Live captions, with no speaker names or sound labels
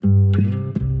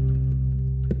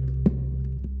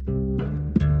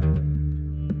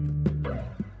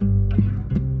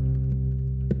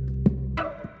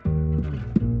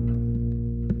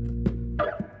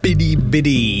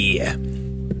biddy.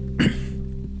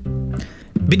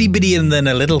 Biddy and then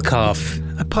a little cough.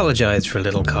 I apologise for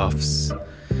little coughs,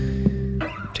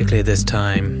 particularly this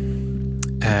time.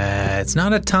 It's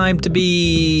not a time to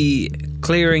be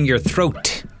clearing your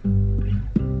throat.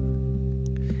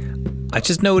 I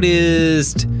just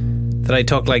noticed that I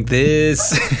talk like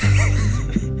this.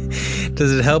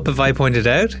 Does it help if I point it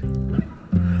out?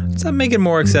 Does that make it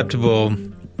more acceptable,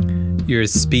 your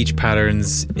speech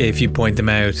patterns, if you point them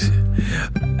out?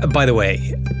 By the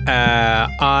way,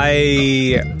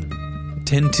 I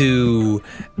tend to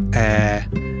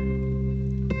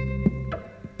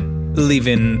leave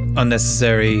in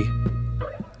unnecessary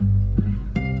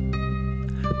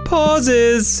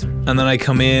pauses, and then I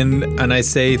come in and I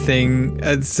say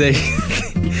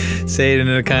say it in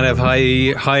a kind of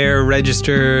higher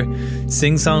register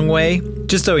sing-song way.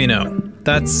 Just so you know,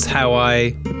 that's how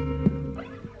I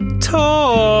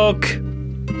talk.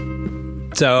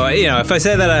 So, you know, if I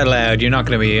say that out loud, you're not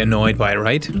going to be annoyed by it,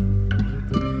 right?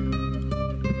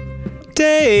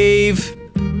 Dave!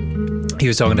 He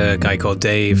was talking to a guy called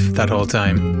Dave that whole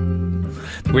time.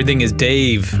 The weird thing is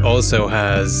Dave also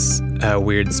has a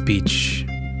weird speech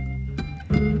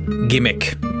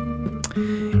gimmick.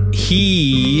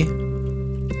 He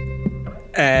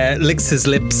licks his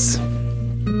lips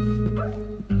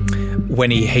when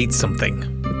he hates something.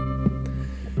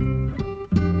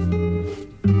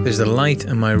 There's a light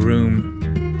in my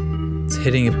room. It's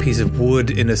hitting a piece of wood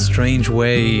in a strange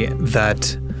way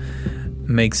that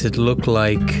makes it look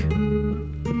like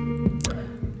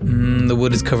the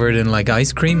wood is covered in like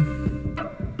ice cream.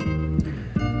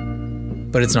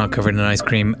 But it's not covered in ice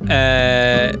cream.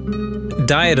 Diet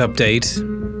update.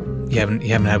 You haven't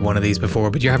had one of these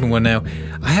before, but you're having one now.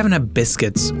 I haven't had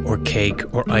biscuits or cake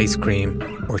or ice cream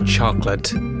or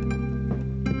chocolate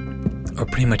or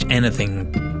pretty much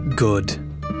anything good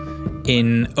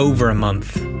in over a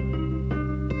month.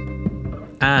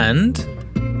 And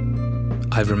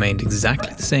I've remained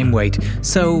exactly the same weight.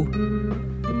 So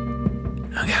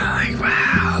I'm kind of like,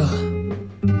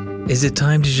 wow, is it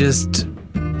time to just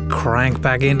crank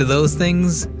back into those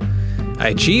things? I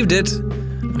achieved it.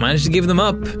 I managed to give them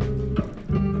up.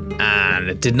 And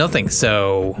it did nothing.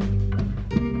 So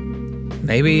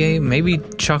maybe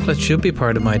chocolate should be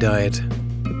part of my diet.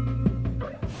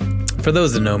 For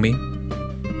those that know me,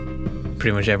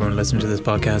 pretty much everyone listening to this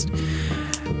podcast.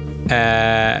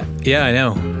 Yeah, I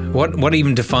know. What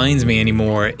even defines me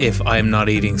anymore if I'm not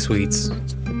eating sweets?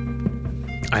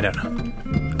 I don't know.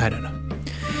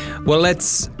 Well,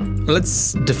 let's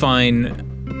define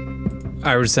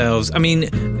ourselves. I mean,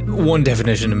 one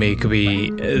definition to me could be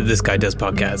this guy does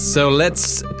podcasts. So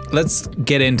let's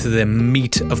get into the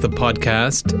meat of the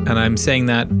podcast, and I'm saying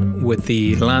that with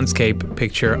the landscape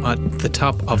picture at the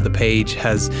top of the page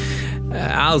has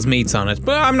Al's meats on it.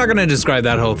 But I'm not going to describe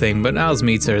that whole thing, but Al's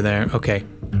meats are there. Okay.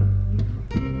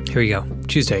 Here we go.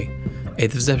 Tuesday,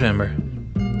 8th of September,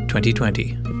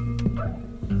 2020.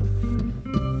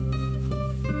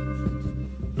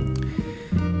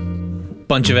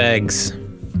 Bunch of eggs.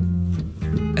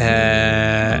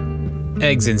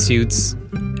 Eggs in suits.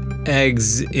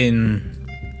 Eggs in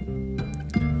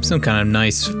some kind of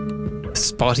nice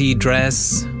spotty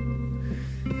dress.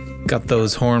 Got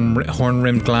those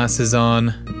horn-rimmed glasses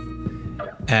on.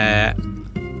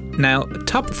 Now,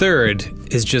 top third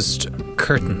is just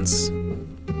curtains.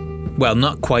 Well,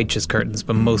 not quite just curtains,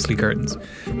 but mostly curtains.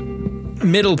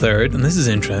 Middle third, and this is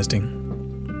interesting,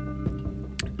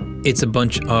 it's a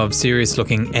bunch of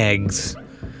serious-looking eggs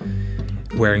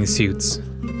wearing suits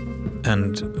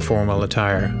and formal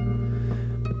attire.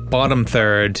 Bottom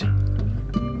third,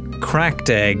 cracked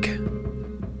egg,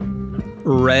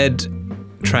 red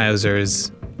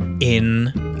trousers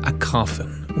in a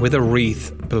coffin with a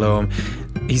wreath below him.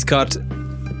 He's got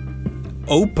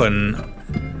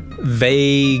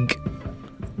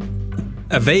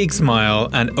a vague smile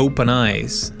and open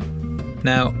eyes.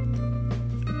 Now,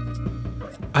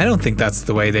 I don't think that's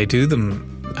the way they do them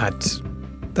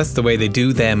that's the way they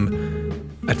do them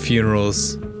at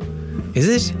funerals. Is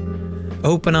it?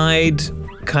 Open-eyed,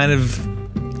 kind of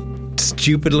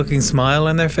stupid-looking smile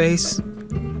on their face?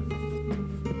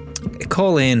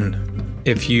 Call in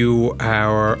if you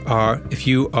are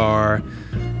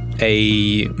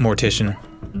a mortician.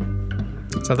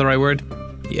 Is that the right word?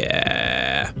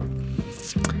 Yeah.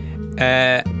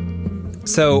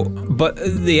 But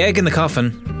the egg in the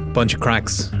coffin, bunch of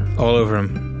cracks all over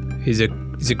him. He's a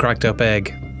cracked up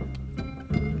egg.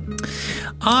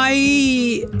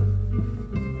 I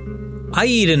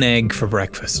eat an egg for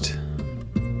breakfast.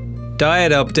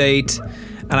 Diet update,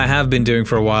 and I have been doing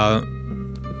for a while.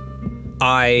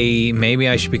 Maybe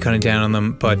I should be cutting down on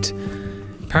them, but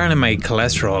Apparently my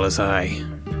cholesterol is high.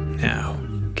 Now,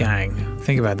 gang,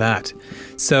 think about that.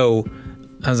 So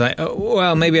I was like, oh,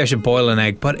 well, maybe I should boil an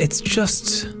egg, but it's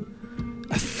just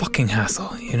a fucking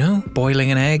hassle, you know?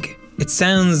 Boiling an egg. It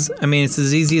sounds, I mean, it's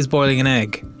as easy as boiling an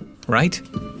egg, right?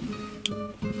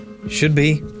 Should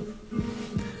be.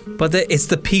 But it's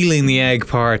the peeling the egg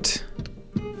part.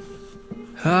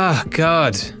 Ah,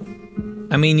 God.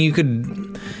 I mean, you could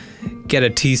get a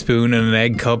teaspoon and an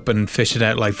egg cup and fish it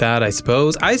out like that, I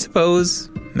suppose.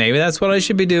 Maybe that's what I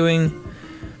should be doing.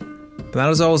 But that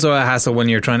is also a hassle when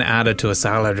you're trying to add it to a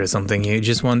salad or something. You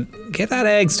just get that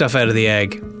egg stuff out of the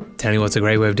egg. Tell you what's a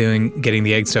great way of getting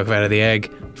the egg stuff out of the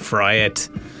egg. Fry it.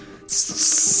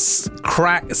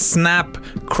 Crack, snap,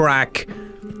 crack,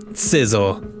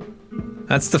 sizzle.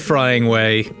 That's the frying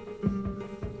way.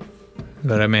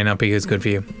 But it may not be as good for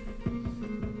you.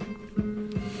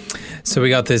 So we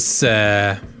got this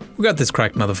cracked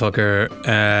motherfucker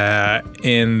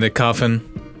in the coffin.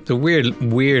 It's a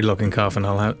weird looking coffin.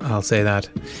 I'll say that.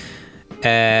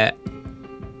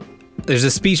 There's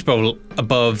a speech bubble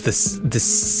above this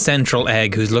central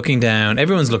egg who's looking down.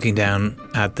 Everyone's looking down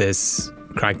at this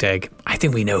cracked egg. I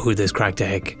think we know who this cracked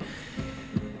egg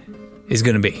is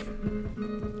going to be,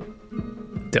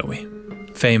 don't we?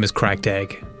 Famous cracked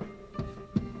egg.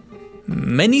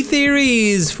 Many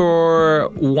theories for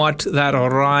what that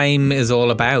rhyme is all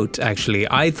about, actually.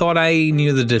 I thought I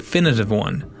knew the definitive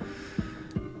one.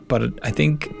 But I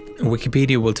think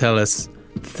Wikipedia will tell us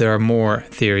there are more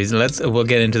theories. We'll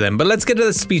get into them. But let's get to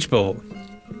the speech bubble.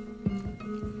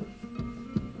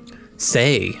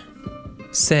 Say.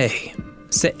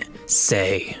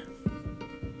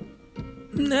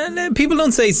 No, people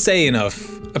don't say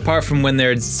enough, apart from when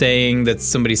they're saying that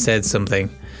somebody said something.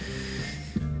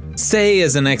 Say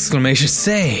is an exclamation.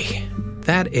 Say.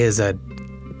 That is a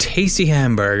tasty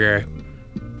hamburger.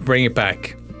 Bring it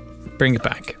back.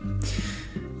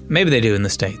 Maybe they do in the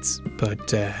States,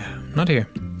 but not here.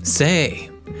 Say.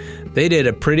 They did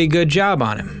a pretty good job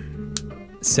on him,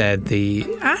 said the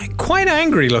quite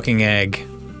angry looking egg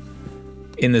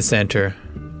in the center.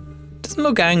 Doesn't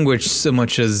look anguished so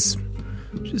much as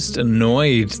just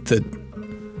annoyed that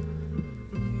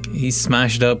he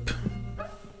smashed up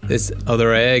this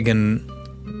other egg and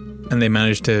they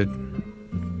managed to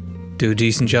do a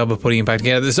decent job of putting it back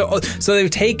together. So they've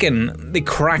taken the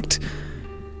cracked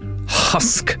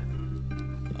husk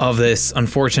of this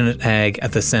unfortunate egg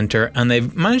at the center and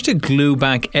they've managed to glue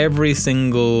back every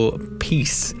single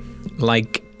piece,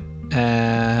 like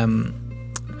that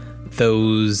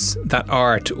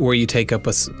art where you take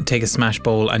a smash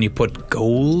bowl and you put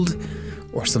gold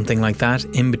or something like that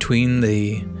in between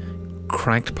the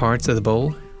cracked parts of the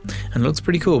bowl, and it looks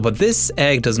pretty cool. But this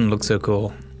egg doesn't look so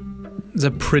cool. It's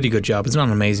a pretty good job. It's not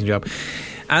an amazing job.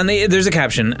 And there's a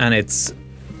caption, and it's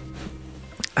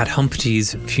at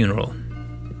Humpty's funeral.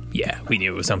 Yeah, we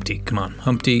knew it was Humpty. Come on,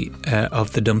 Humpty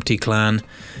of the Dumpty clan.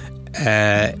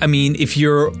 I mean, if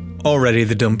you're already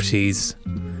the Dumpties,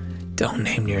 don't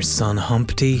name your son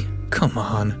Humpty. Come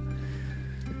on.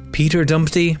 Peter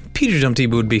Dumpty? Peter Dumpty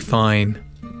would be fine.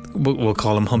 We'll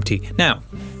call him Humpty. Now,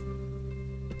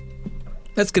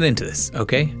 let's get into this,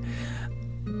 okay?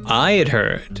 I had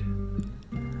heard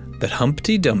that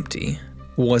Humpty Dumpty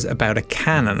was about a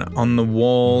cannon on the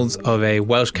walls of a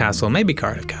Welsh castle, maybe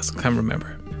Cardiff Castle, can't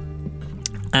remember.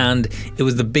 And it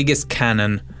was the biggest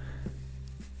cannon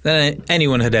that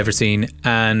anyone had ever seen.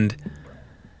 And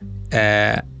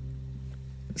sorry,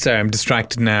 I'm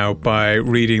distracted now by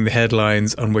reading the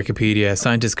headlines on Wikipedia.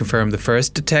 Scientists confirmed the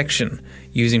first detection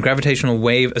using gravitational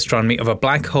wave astronomy of a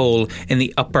black hole in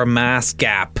the upper mass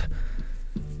gap.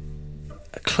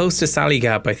 Close to Sally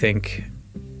Gap, I think,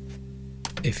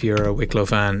 if you're a Wicklow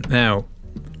fan. Now,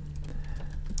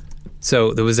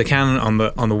 so there was a cannon on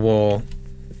the wall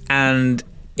and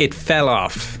it fell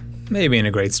off, maybe in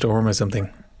a great storm or something.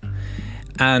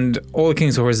 And all the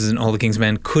king's horses and all the king's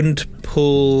men couldn't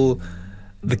pull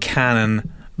the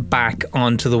cannon back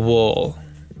onto the wall.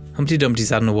 Humpty Dumpty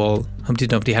sat on the wall. Humpty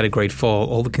Dumpty had a great fall.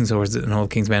 All the king's horses and all the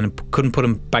king's men couldn't put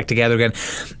him back together again.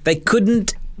 They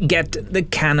couldn't get the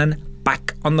cannon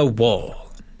back on the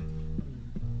wall.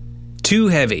 Too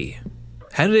heavy.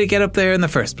 How did it get up there in the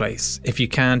first place if you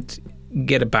can't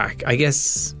get it back? I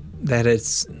guess that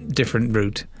it's different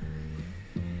route.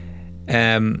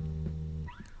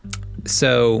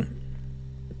 So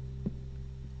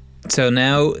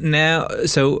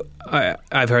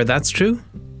I've heard that's true,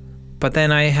 but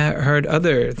then I heard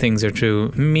other things are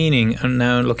true, meaning I'm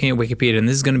now looking at Wikipedia, and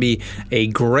this is going to be a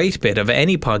great bit of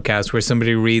any podcast where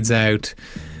somebody reads out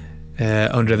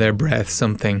under their breath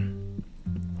something.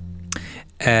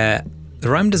 the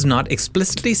rhyme does not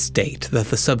explicitly state that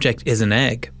the subject is an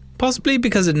egg, possibly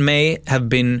because it may have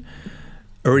been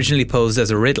originally posed as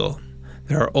a riddle.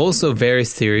 There are also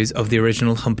various theories of the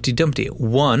original Humpty Dumpty.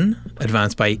 One,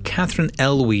 advanced by Catherine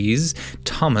Eloise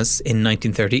Thomas in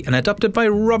 1930 and adopted by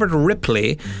Robert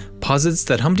Ripley, posits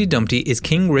that Humpty Dumpty is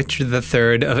King Richard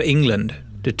III of England,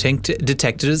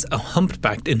 depicted as a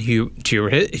humpbacked in Tudor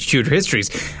histories.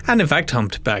 And in fact,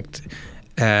 humpbacked,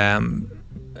 didn't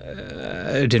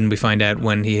we find out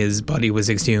when his body was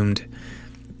exhumed,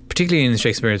 particularly in the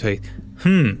Shakespeare play.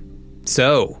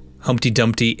 So Humpty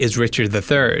Dumpty is Richard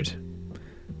III.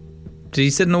 Did he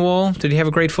sit in a wall? Did he have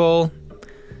a great fall?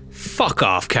 Fuck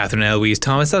off, Catherine Eloise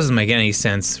Thomas. That doesn't make any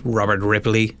sense, Robert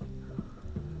Ripley.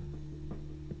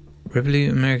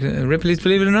 Ripley's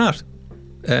Believe It or Not.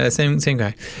 Same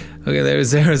guy. Okay, there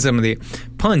are some of the...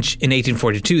 Punch in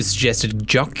 1842 suggested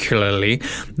jocularly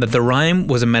that the rhyme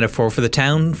was a metaphor for the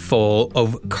downfall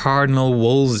of Cardinal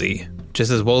Wolsey.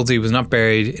 Just as Wolsey was not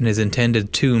buried in his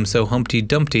intended tomb, so Humpty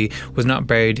Dumpty was not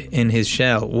buried in his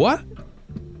shell. What?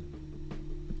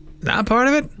 That part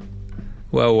of it?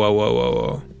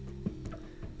 Whoa.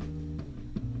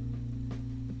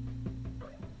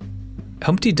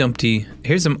 Humpty Dumpty,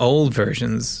 here's some old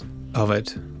versions of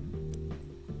it.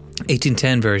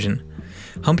 1810 version.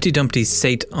 Humpty Dumpty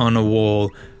sate on a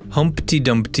wall. Humpty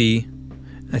Dumpty.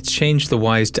 Let's change the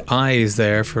Y's to I's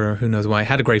there for who knows why.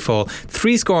 Had a great fall.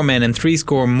 70 men and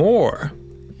 70 more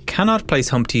cannot place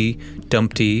Humpty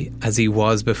Dumpty as he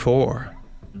was before.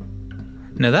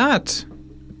 Now that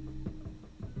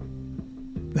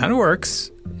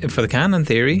works for the canon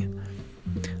theory.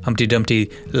 Humpty Dumpty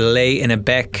lay in a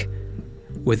beck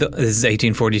with... This is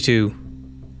 1842.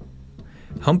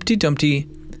 Humpty Dumpty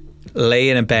lay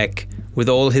in a beck with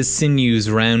all his sinews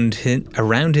around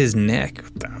his neck.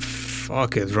 What the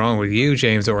fuck is wrong with you,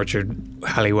 James Orchard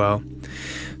Halliwell?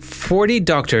 40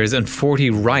 doctors and 40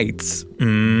 rights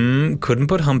couldn't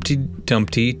put Humpty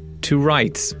Dumpty to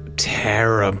rights.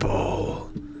 Terrible.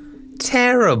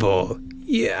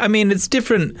 Yeah, I mean, it's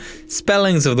different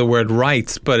spellings of the word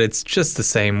rights, but it's just the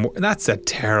same. That's a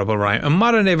terrible rhyme. A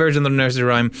modern-day version of the nursery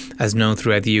rhyme, as known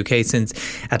throughout the UK since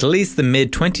at least the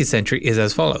mid-20th century, is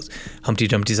as follows. Humpty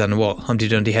Dumpty's on the wall. Humpty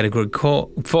Dumpty had a good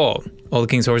fall. All the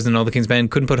king's horses and all the king's men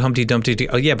couldn't put Humpty Dumpty to...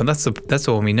 Oh, yeah, but that's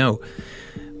the one we know.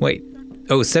 Wait.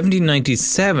 Oh,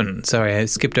 1797. Sorry, I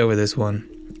skipped over this one.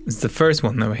 It's the first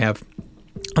one that we have.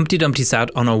 Humpty Dumpty sat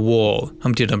on a wall.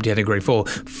 Humpty Dumpty had a great fall.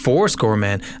 70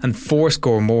 men and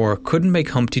 70 more couldn't make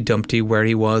Humpty Dumpty where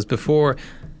he was before.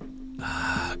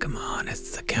 Come on,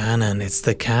 it's the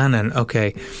canon.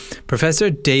 Okay. Professor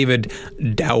David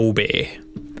Dowby.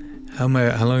 How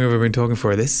long have I been talking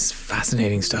for? This is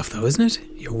fascinating stuff though, isn't it?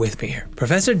 You're with me here.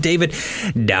 Professor David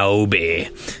Dowby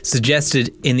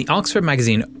suggested in the Oxford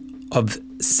magazine of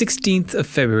 16th of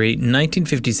February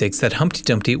 1956 that Humpty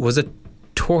Dumpty was a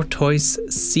tortoise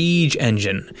siege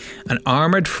engine, an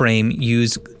armoured frame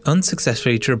used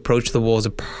unsuccessfully to approach the walls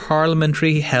of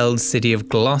parliamentary held city of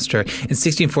Gloucester in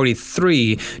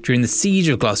 1643 during the siege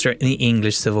of Gloucester in the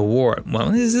English Civil War. Well,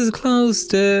 this is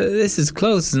close.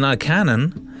 It's not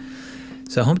canon.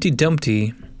 So Humpty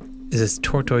Dumpty is a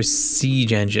tortoise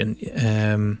siege engine,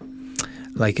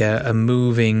 like a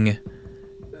moving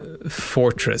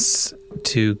fortress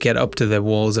to get up to the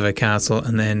walls of a castle,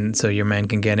 and then so your men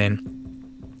can get in.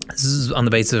 This is on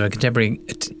the basis of a contemporary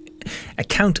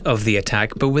account of the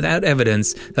attack, but without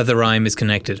evidence that the rhyme is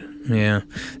connected. Yeah.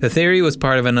 The theory was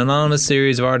part of an anonymous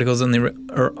series of articles on the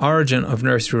origin of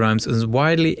nursery rhymes and was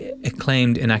widely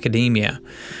acclaimed in academia,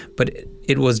 but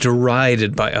it was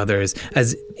derided by others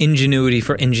as ingenuity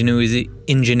for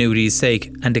ingenuity's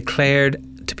sake and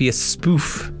declared to be a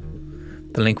spoof.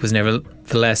 The link was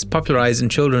nevertheless popularised in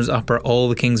children's opera All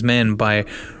the King's Men by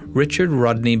Richard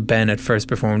Rodney Bennett, first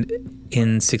performed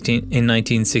in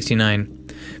 1969.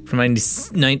 From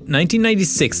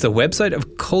 1996, the website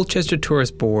of Colchester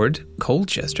Tourist Board,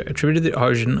 Colchester, attributed the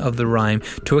origin of the rhyme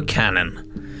to a canon.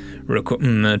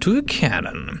 Recorded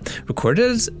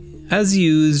as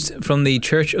used from the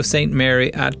Church of St.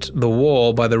 Mary at the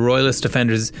Wall by the Royalist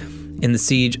defenders in the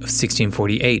siege of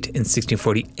 1648. In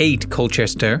 1648,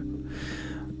 Colchester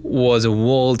was a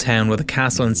walled town with a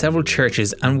castle and several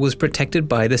churches and was protected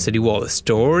by the city wall. The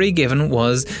story given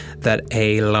was that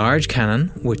a large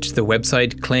cannon, which the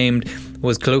website claimed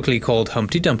was colloquially called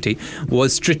Humpty Dumpty,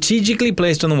 was strategically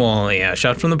placed on the wall. Yeah,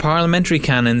 shot from the parliamentary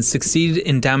cannon succeeded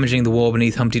in damaging the wall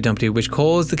beneath Humpty Dumpty, which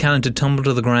caused the cannon to tumble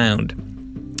to the ground.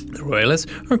 The royalists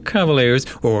or cavaliers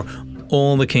or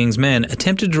all the king's men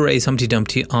attempted to raise Humpty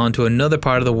Dumpty onto another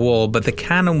part of the wall, but the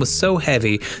cannon was so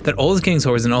heavy that all the king's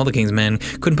horses and all the king's men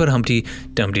couldn't put Humpty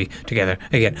Dumpty together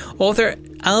again. Author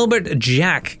Albert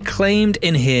Jack claimed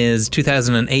in his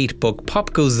 2008 book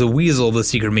Pop Goes the Weasel, The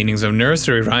Secret Meanings of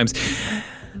Nursery Rhymes,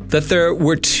 that there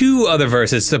were 2 other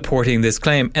verses supporting this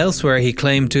claim. Elsewhere, he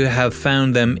claimed to have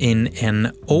found them in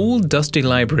an old dusty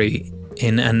library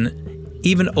in an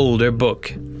even older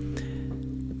book,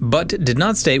 but did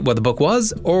not state what the book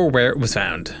was or where it was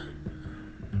found.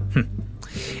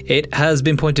 It has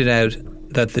been pointed out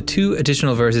that the 2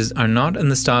 additional verses are not in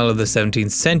the style of the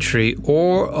 17th century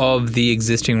or of the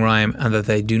existing rhyme, and that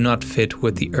they do not fit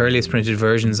with the earliest printed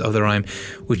versions of the rhyme,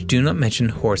 which do not mention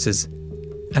horses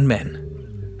and men.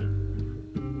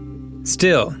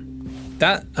 Still,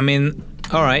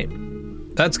 alright,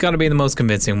 that's got to be the most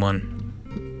convincing one.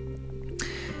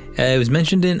 It was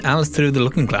mentioned in Alice Through the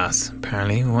Looking Glass,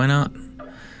 apparently. Why not?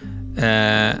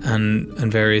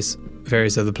 And various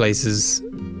other places.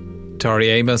 Tori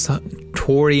Amos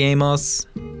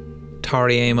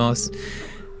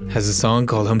has a song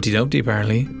called Humpty Dumpty,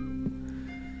 apparently.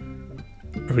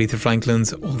 Aretha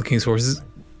Franklin's All the King's Horses.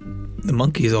 The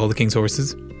Monkees' All the King's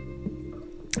Horses.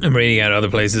 I'm reading out other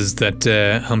places that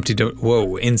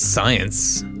in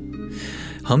science,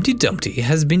 Humpty Dumpty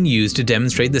has been used to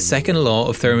demonstrate the second law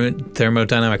of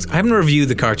thermodynamics. I haven't reviewed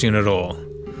the cartoon at all.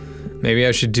 Maybe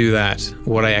I should do that,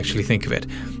 what I actually think of it.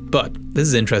 But this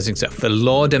is interesting stuff. The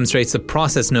law demonstrates the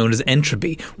process known as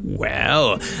entropy.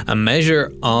 Well, a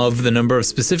measure of the number of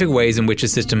specific ways in which a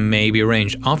system may be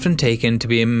arranged, often taken to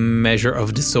be a measure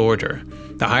of disorder.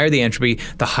 The higher the entropy,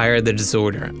 the higher the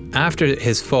disorder. After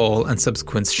his fall and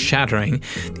subsequent shattering,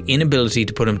 the inability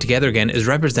to put them together again is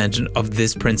representative of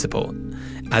this principle,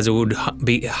 as it would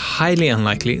be highly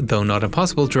unlikely, though not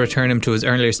impossible, to return him to his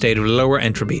earlier state of lower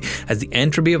entropy, as the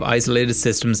entropy of isolated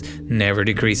systems never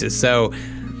decreases. So,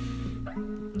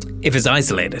 if it's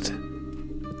isolated.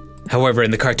 However, in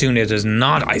the cartoon it is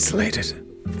not isolated.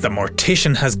 The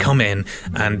mortician has come in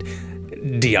and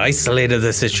de-isolated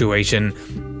the situation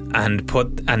and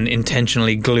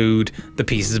intentionally glued the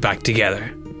pieces back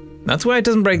together. That's why it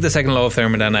doesn't break the second law of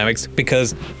thermodynamics,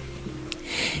 because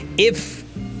if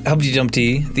Humpty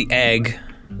Dumpty, the egg,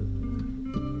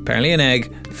 apparently an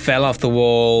egg, fell off the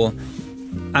wall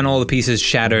and all the pieces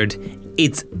shattered,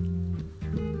 it's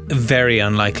very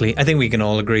unlikely. I think we can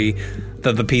all agree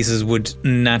that the pieces would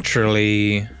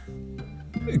naturally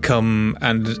come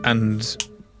and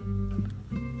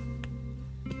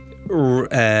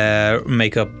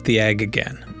make up the egg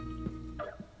again.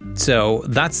 So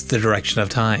that's the direction of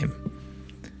time.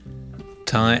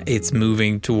 It's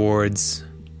moving towards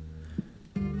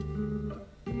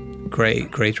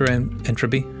greater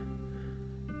entropy.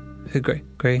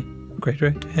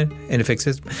 Greater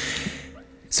inefficiency.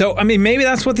 So, I mean, maybe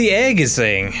that's what the egg is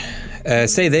saying.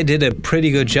 Say they did a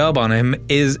pretty good job on him.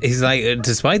 He's like,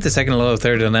 despite the second law of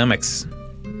thermodynamics,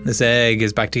 this egg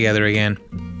is back together again.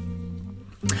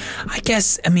 I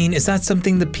guess, I mean, is that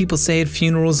something that people say at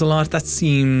funerals a lot? That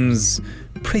seems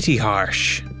pretty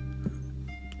harsh.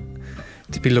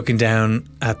 To be looking down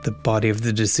at the body of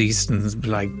the deceased and be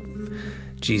like,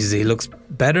 Jesus, he looks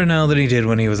better now than he did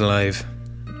when he was alive.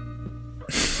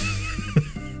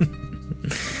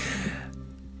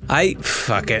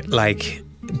 Fuck it, like,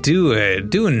 do a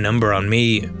number on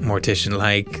me, mortician.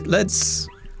 Like, let's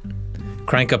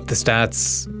crank up the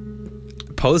stats.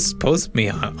 Post me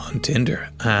on Tinder,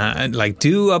 and like,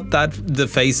 do up the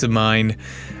face of mine,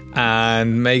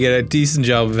 and make it a decent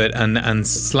job of it, and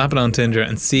slap it on Tinder,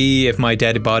 and see if my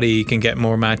dead body can get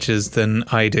more matches than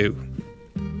I do.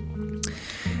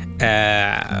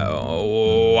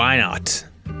 Why not?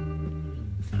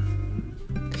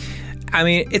 I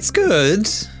mean, it's good.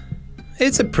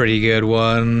 It's a pretty good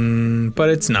one, but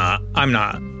it's not. I'm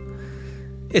not.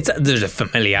 There's a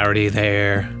familiarity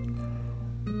there.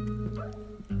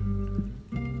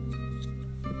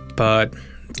 But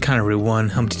it's kind of Route 1,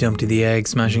 Humpty Dumpty the egg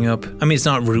smashing up. I mean, it's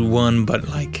not Route 1, but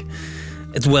like,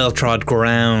 it's well-trod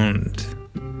ground.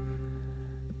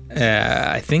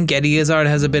 I think Eddie Izzard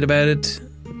has a bit about it.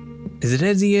 Is it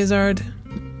Eddie Izzard?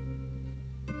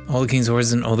 All the king's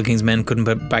horses and all the king's men couldn't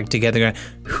put back together.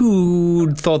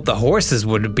 Who thought the horses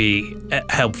would be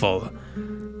helpful?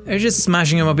 They're just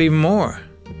smashing them up even more.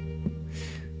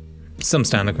 Some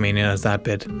stand-up comedian has that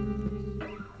bit.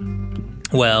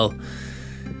 Well,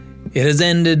 it has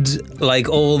ended like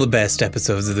all the best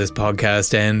episodes of this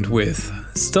podcast end, with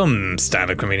some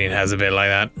stand-up comedian has a bit like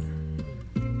that.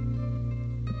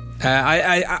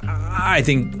 I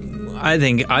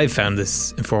think I found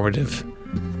this informative.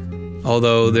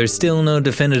 Although there's still no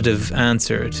definitive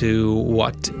answer to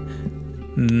what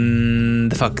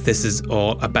the fuck this is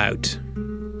all about.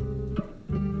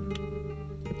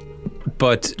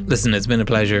 But listen, it's been a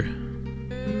pleasure.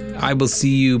 I will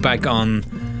see you back on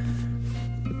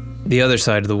the other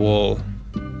side of the wall,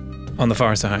 on the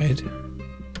far side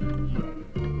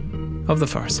of the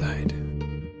far side.